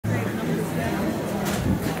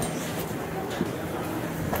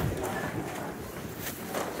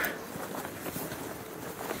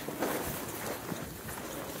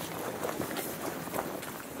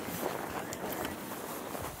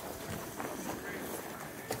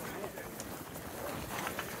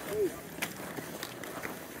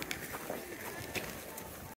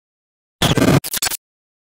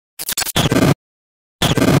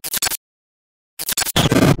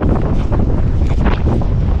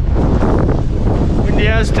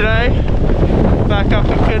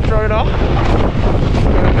Cardrona.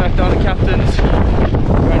 Going back down to Captain's.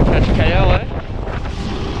 Going to catch KL, eh?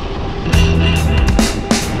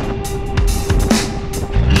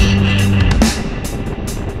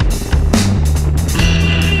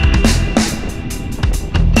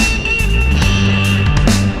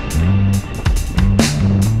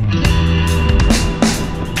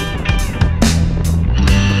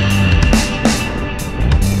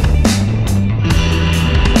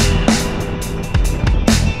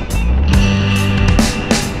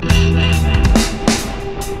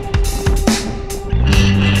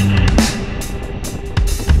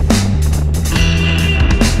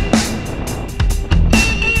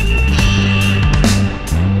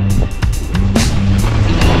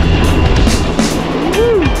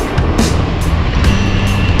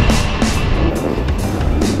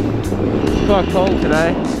 Quite cold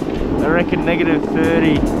today. I reckon negative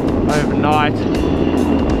 30 overnight,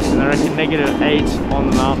 and I reckon negative 8 on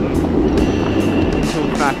the mountain. Chill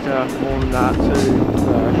factor more than that too.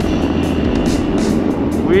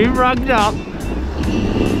 So we rugged up.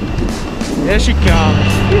 There she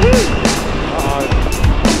comes.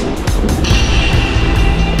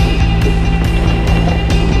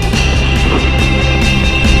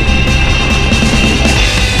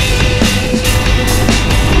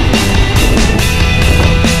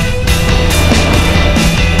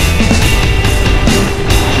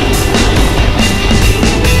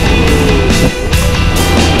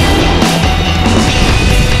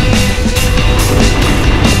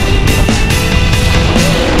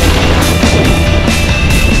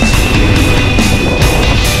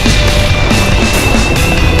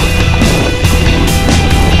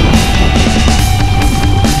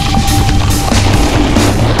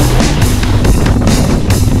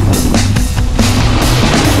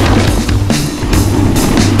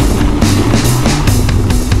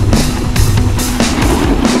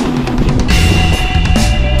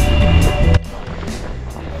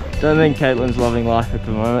 Don't think Caitlin's loving life at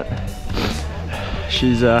the moment.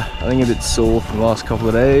 She's I think a bit sore from the last couple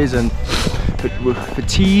of days and a bit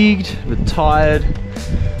fatigued, a bit tired.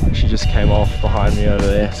 She just came off behind me over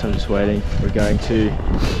there, so I'm just waiting. We're going to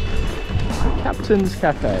Captain's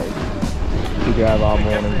Cafe to grab our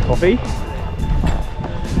morning coffee.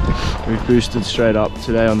 We've boosted straight up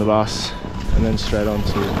today on the bus and then straight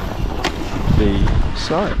onto the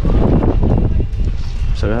site.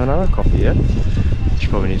 So we have another coffee yet. She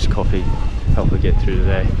probably needs coffee, help her get through the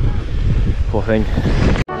day. Poor thing.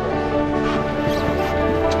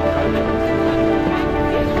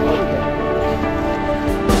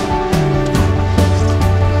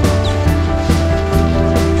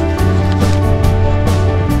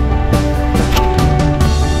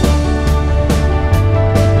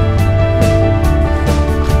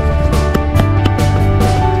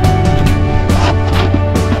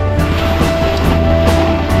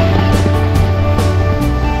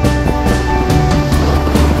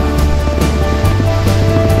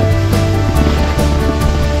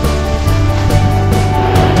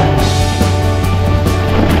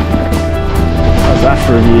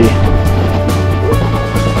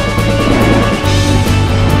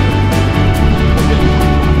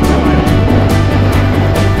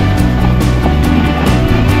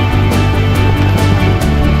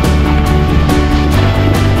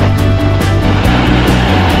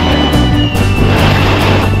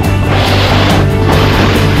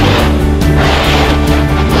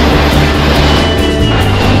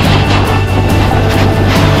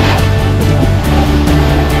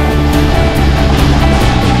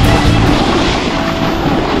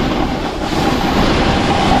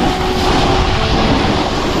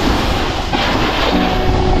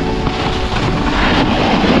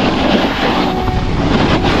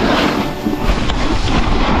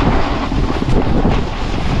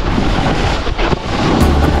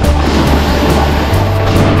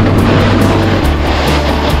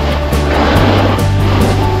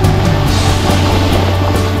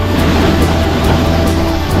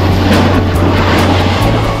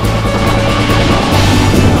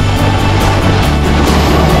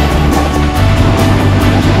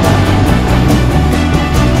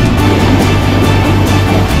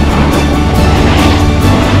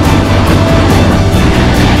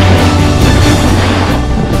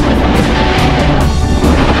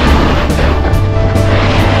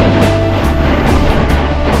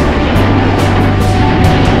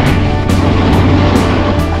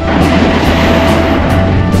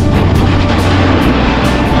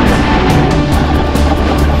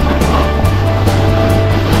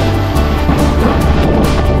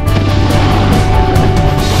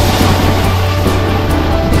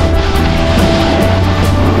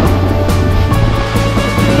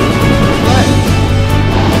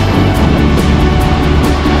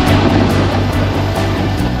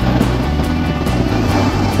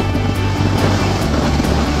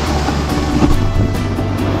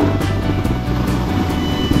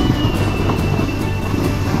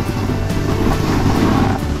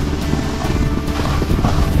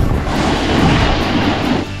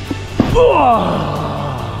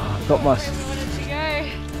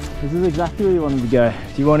 This is exactly where you wanted to go.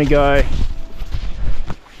 Do you want to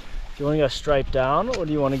go straight down, or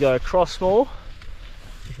do you want to go across more?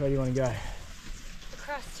 Which way do you want to go?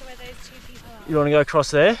 Across to where those two people are. You want to go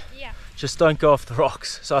across there? Yeah. Just don't go off the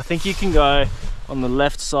rocks. So I think you can go on the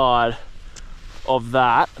left side of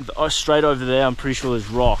that, straight over there. I'm pretty sure there's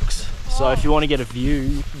rocks. So if you want to get a view,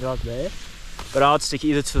 you can go up there. But I would stick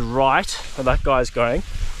either to the right, where that guy's going,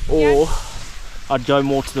 or I'd go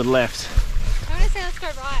more to the left. I want to say let's go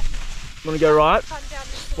right. You want to go right? Climb down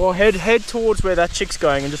this Well, head towards where that chick's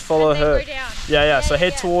going and just follow and then her. go down. Yeah. So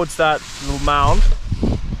head towards that little mound.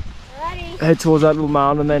 Alrighty. Head towards that little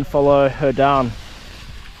mound and then follow her down.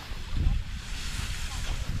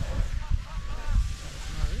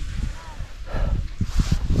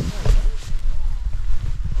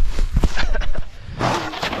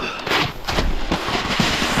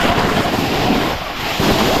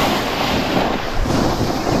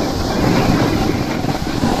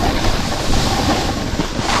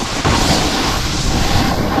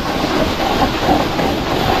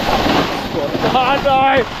 Oh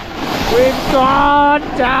no! We've gone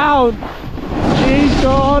down! She's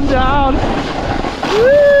gone down! Woo!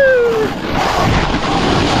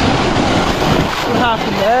 What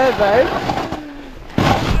happened there, babe?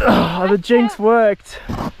 Oh, the jinx worked.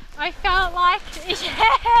 I felt like,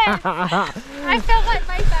 I felt like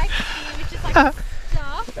my back was just like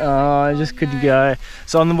stuck. Oh, I just couldn't go.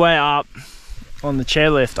 So on the way up, on the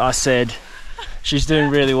chairlift, I said, she's doing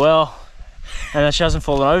really well. And then she hasn't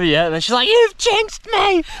fallen over yet. And then she's like, you've jinxed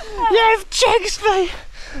me! You've jinxed me!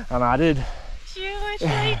 And I did. She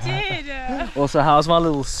literally did. Also, how's my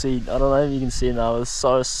little seat? I don't know if you can see it now. The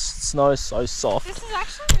snow is so soft. This is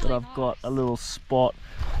actually really But I've got a little spot.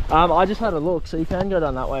 I just had a look, so you can go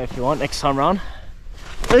down that way if you want next time round.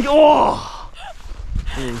 Like, oh!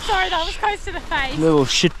 Sorry, that was close to the face. Little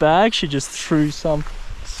shit bag. She just threw some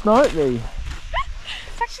snow at me.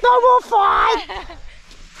 Snowball fight!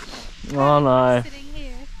 Oh no. Sitting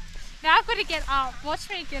here. Now I've got to get up. Watch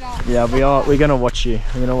me get up. Yeah, we're gonna watch you.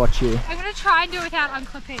 We're gonna watch you. I'm gonna try and do it without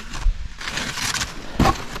unclipping.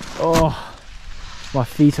 Oh, my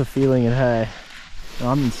feet are feeling it, hey.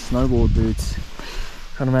 I'm in snowboard boots.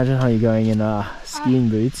 Can't imagine how you're going in skiing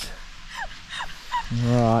boots.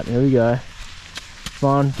 Alright, here we go. Come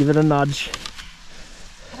on, give it a nudge.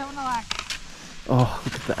 I don't wanna like. Oh,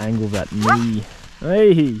 look at the angle of that knee.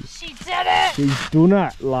 Hey! She did it! She's done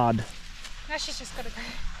it, lad. Now she's just gotta go.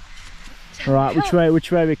 Alright, which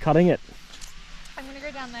way are we cutting it? I'm gonna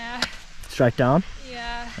go down there. Straight down?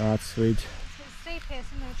 Yeah. Alright, sweet. It's steep here,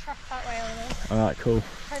 so I'm gonna truck that way a little. Alright, cool.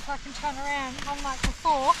 Hope I can turn around unlike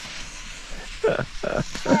before.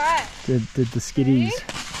 Alright. Did the skiddies.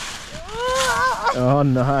 Oh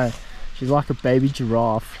no. She's like a baby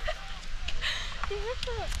giraffe.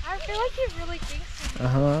 I feel like you really think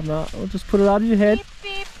so. No, we'll just put it out of your head.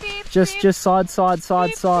 Beep, beep, beep, Just side. beep, beep,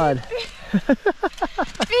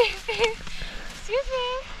 beep. Excuse me.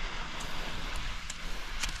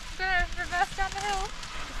 I'm gonna reverse down the hill.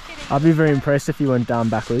 Just kidding. I'd be very impressed if you went down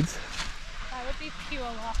backwards. That would be pure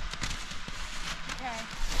luck. Okay.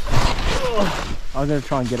 I'm gonna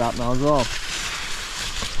try and get up now as well.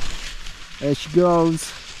 There she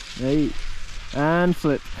goes. Hey, and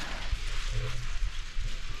flip.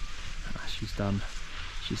 She's done.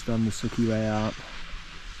 She's done the sookie way out.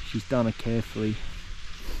 She's done it carefully.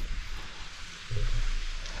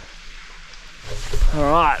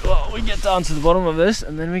 Alright, well, we get down to the bottom of this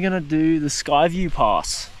and then we're gonna do the sky view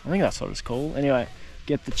pass. I think that's what it's called. Anyway,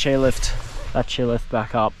 get the chairlift, that chairlift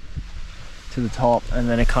back up to the top, and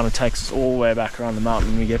then it kind of takes us all the way back around the mountain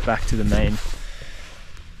and we get back to the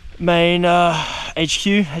main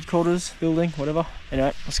HQ, headquarters, building, whatever.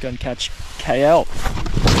 Anyway, let's go and catch KL.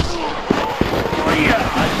 Oh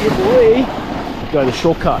yeah, boy. Go the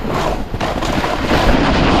shortcut.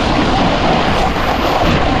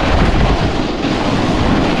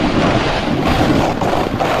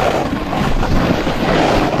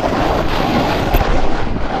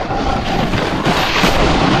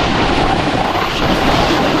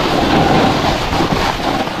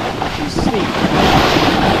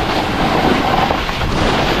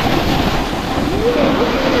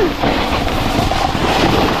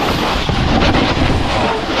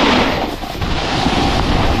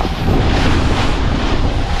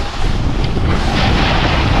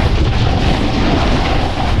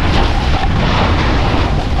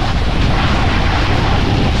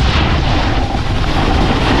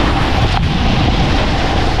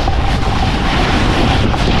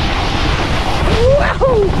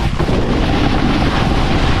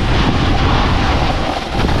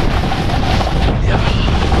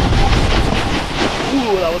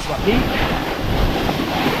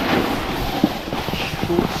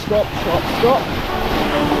 stop, stop, stop.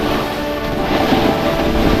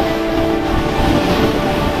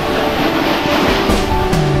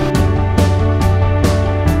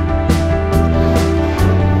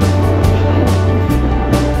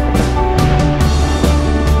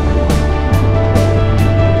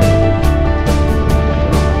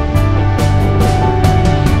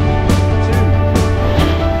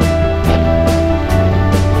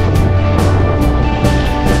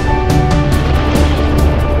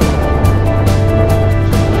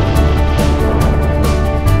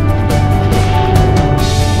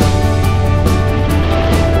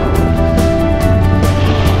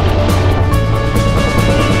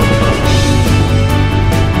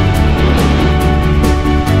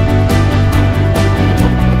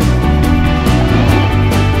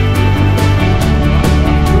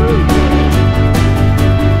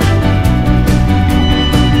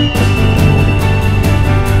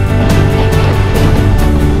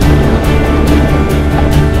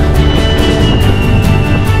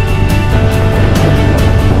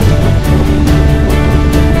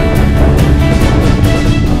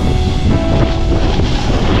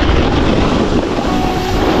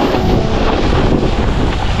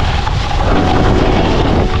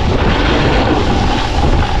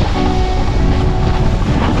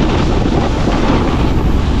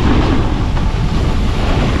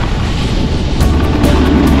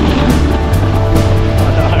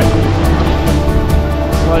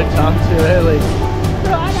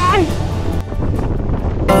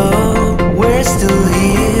 We're still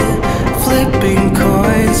here, flipping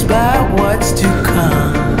coins about what's to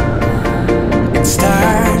come. It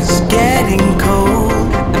starts getting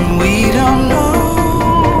cold, and we don't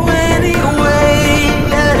know any way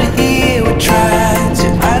out of here. We try to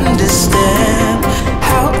understand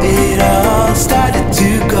how it all started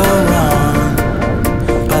to go wrong,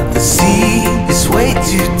 but the sea is way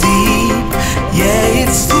too deep. Yeah,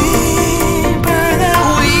 it's deeper than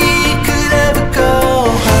we could ever go,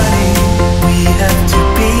 honey. We have to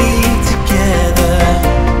be together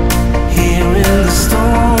here in the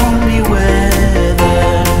stormy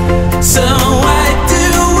weather. So why do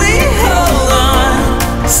we hold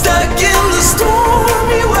on, stuck in the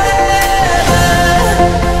stormy weather?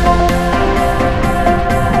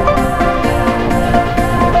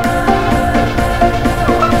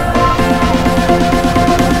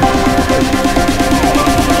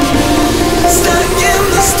 Stuck in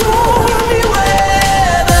the stormy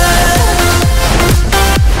weather.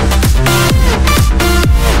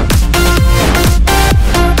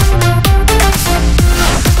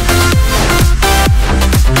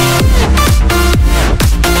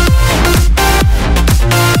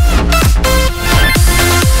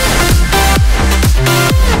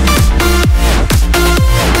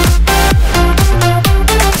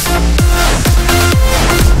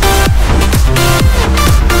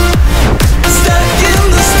 Stuck in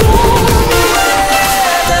the stormy weather.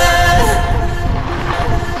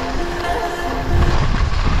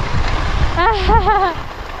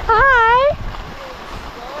 Hi.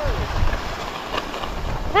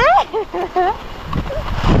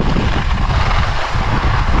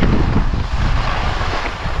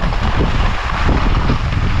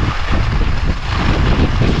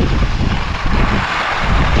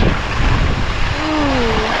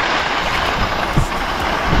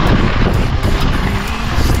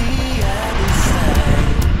 The other side,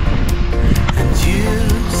 and you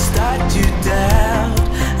start to doubt.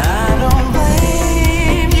 I don't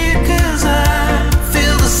blame you, 'cause I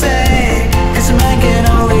feel the same. 'Cause a man can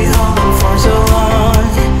only hold on for so long,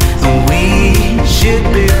 and we should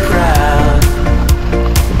be proud.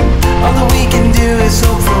 All that we can do is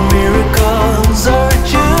hope for miracles, or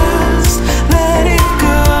just let it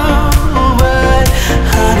go. But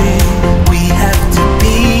honey, we have to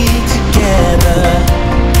be together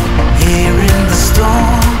here in the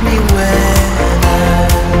stormy weather.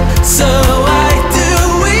 So why do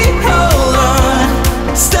we hold on,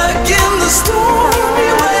 stuck in the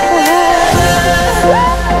stormy weather?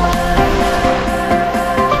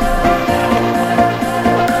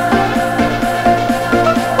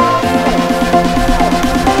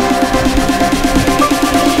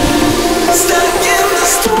 Stuck in the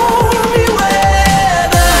stormy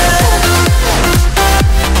weather.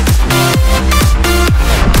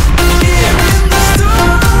 Here in the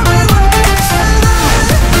stormy weather.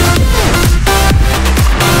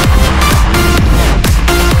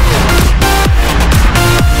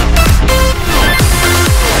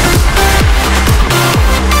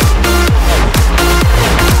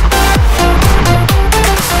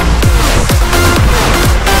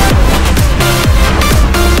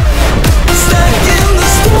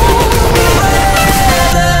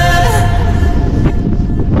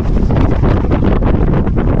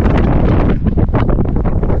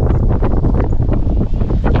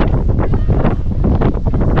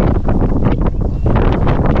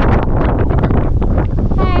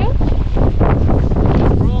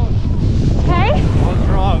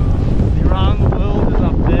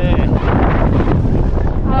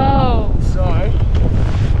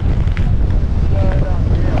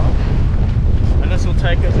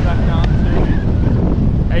 take us back down to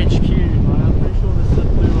HQ. I'm pretty sure this is a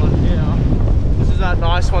blue one here. This is that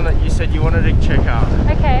nice one that you said you wanted to check out.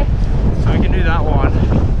 Okay. So we can do that one.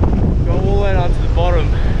 Go all the way down to the bottom,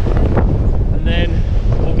 and then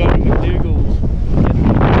we'll go to McDougal's.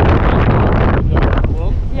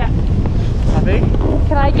 Well, Yeah. happy?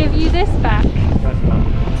 Can I give you this back?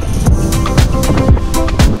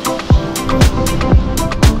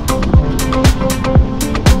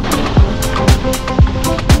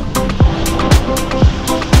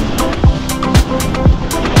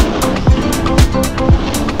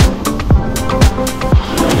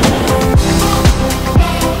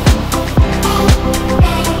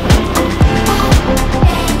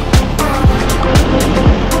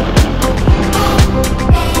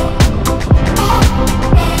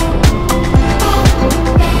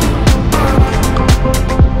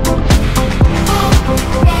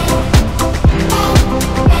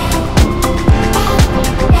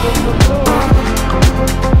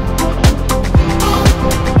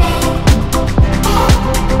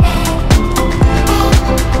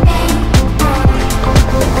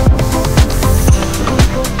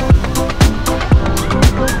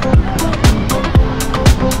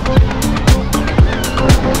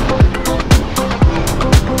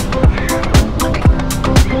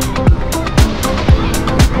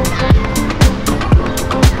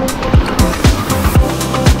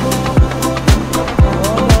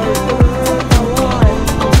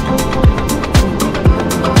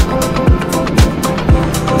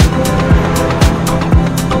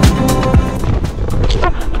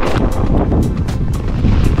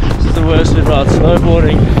 Worst bit about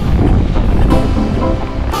snowboarding.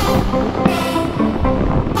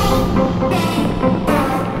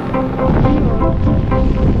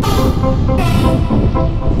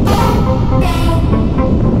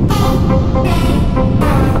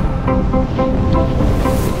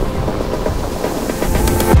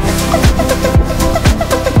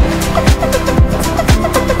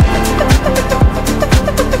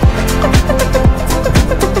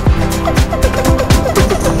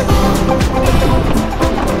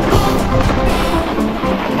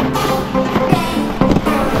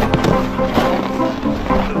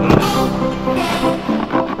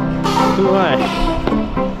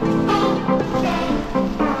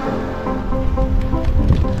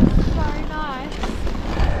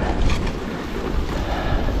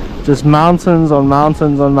 Just mountains on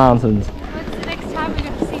mountains on mountains. When's the next time we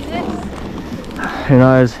get to see this? Who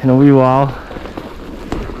knows, in a wee while.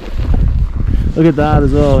 Look at that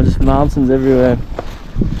as well, just mountains everywhere.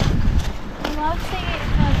 I love seeing it in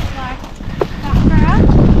the like background.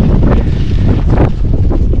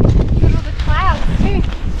 Look at all the clouds too.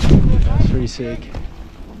 That's pretty sick.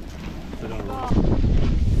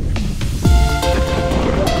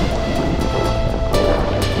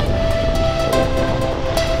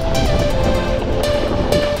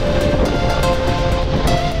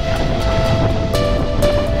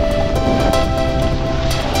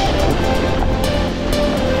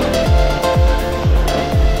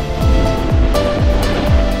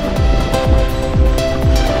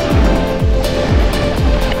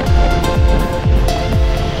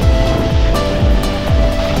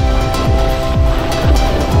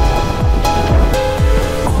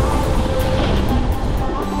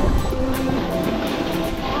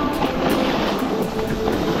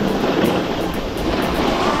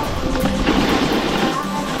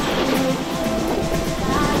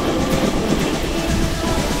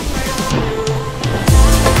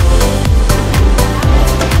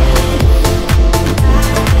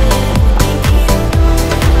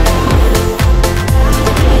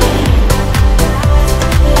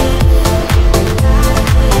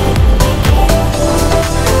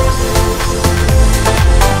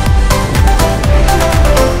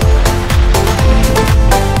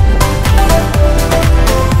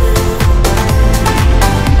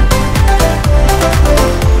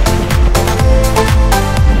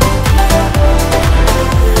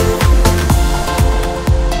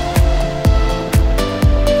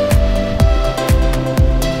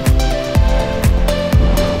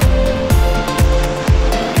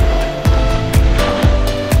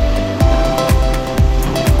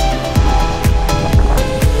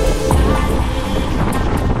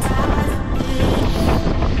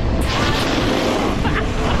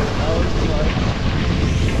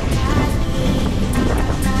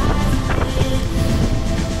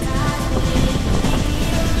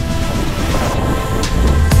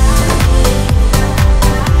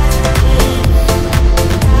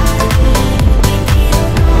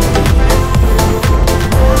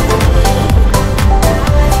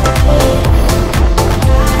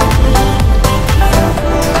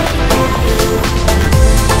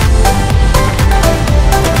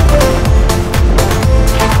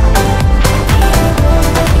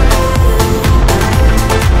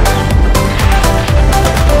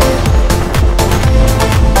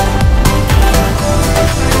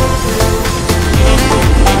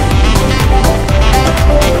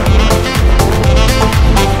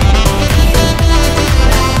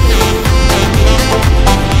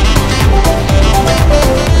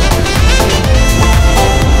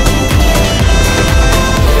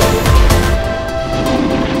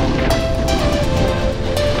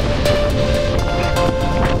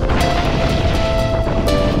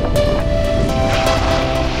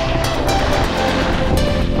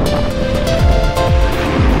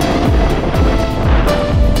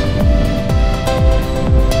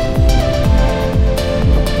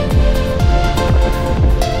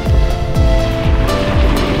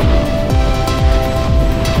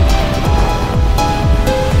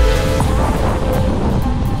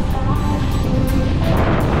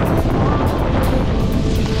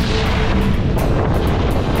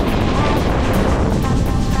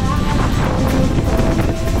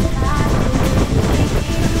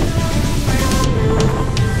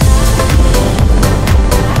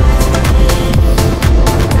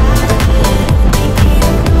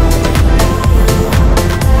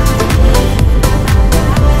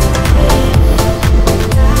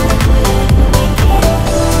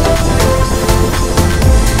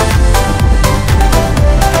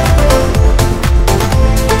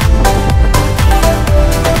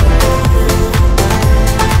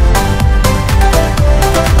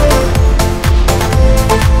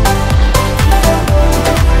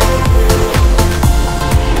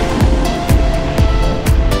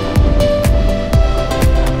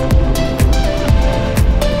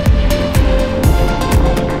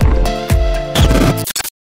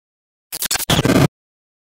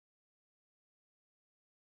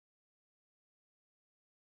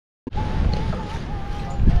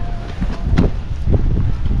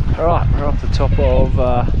 Alright, we're off the top of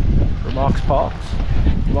Remarks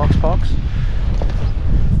Parks.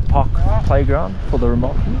 Park playground for the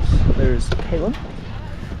Remarkables. There's Caitlin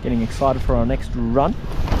getting excited for our next run.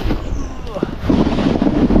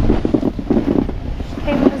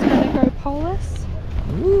 Caitlin is going to go polis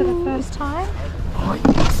for the first time. Oh,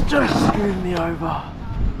 it's just screwed me over.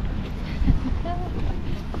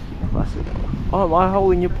 Classic. Oh, am I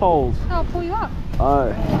holding your poles? Oh, I'll pull you up. Oh,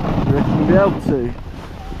 you reckon you'll be able to?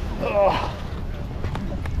 Oh.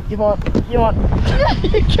 Come on, come on.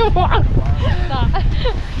 Come on. Nah.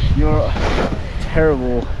 You're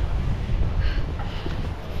terrible.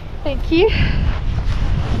 Thank you.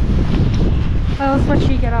 Well, let's watch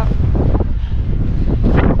you get up.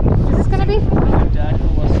 Is this gonna be? Dad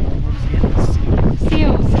called us seals.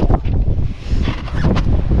 Seals.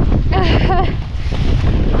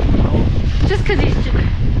 Just because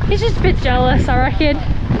he's just a bit jealous, I reckon.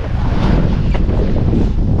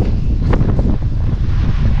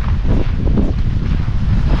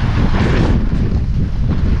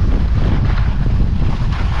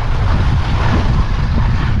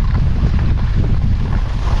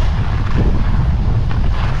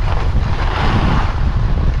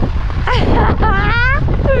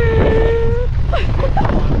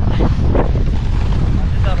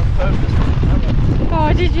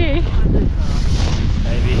 Oh, did you?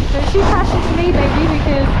 Maybe. Don't shoot passion to me, baby,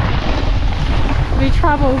 because we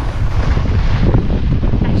travel.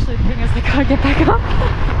 Actually, the thing is, I can't get back up.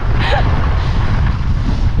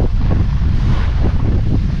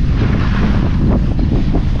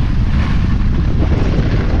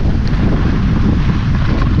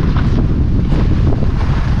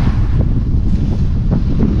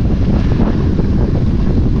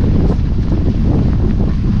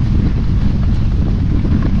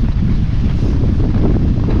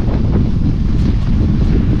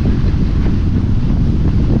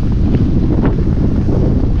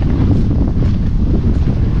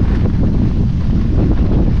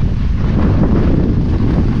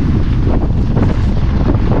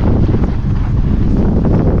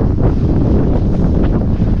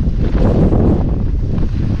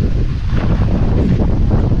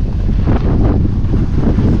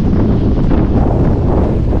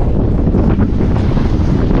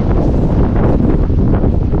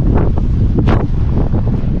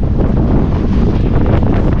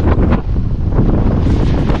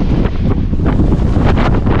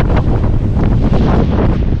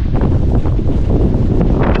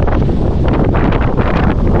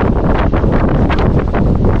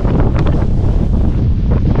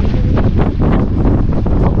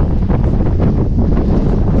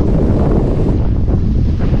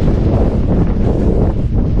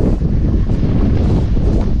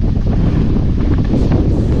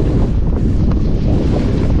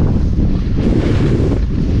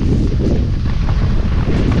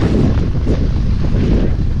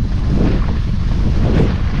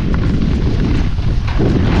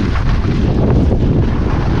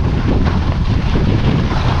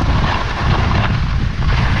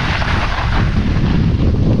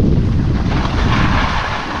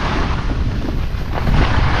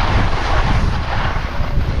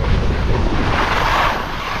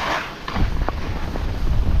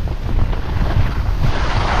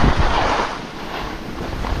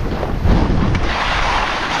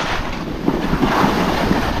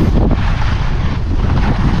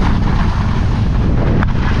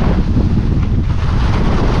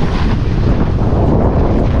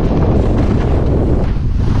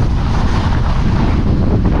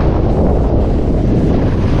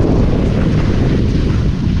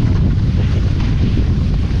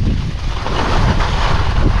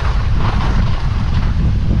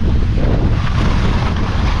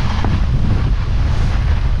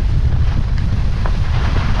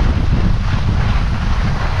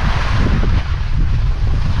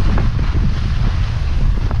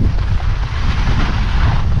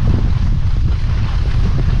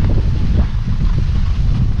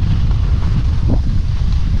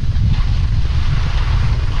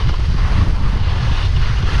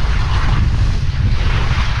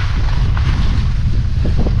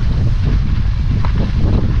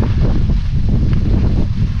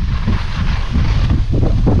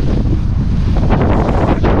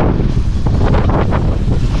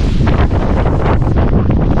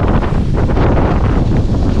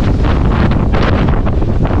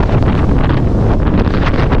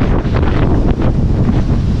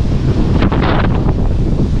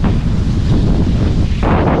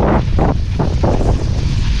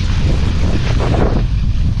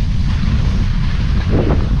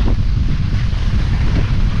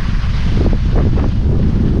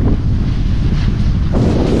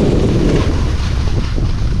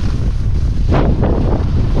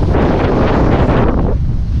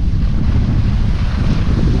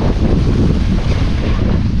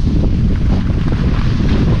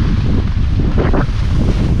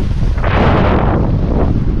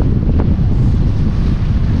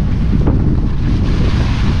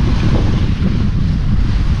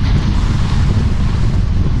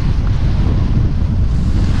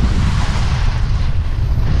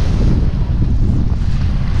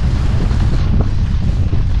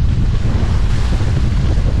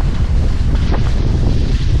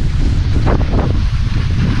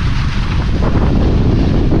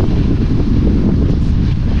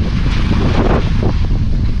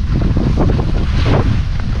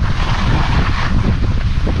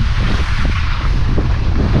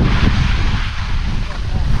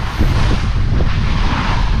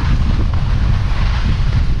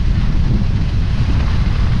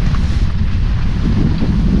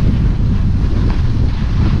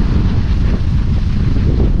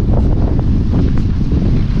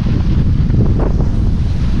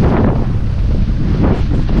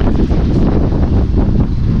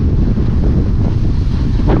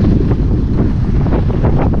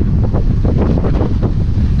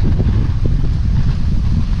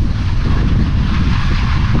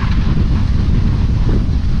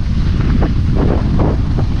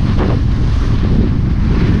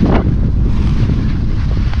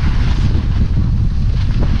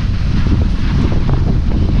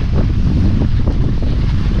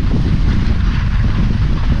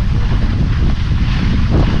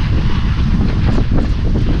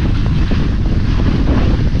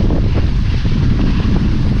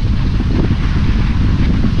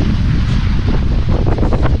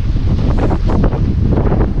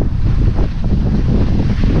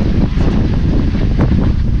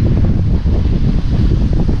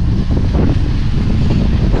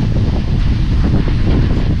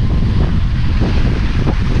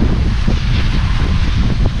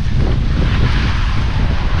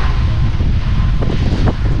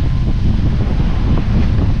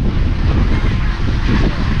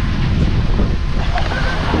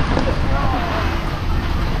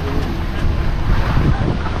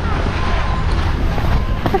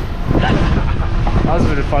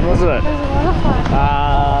 bit of fun, wasn't it? It was a lot of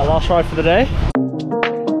fun. Last ride for the day.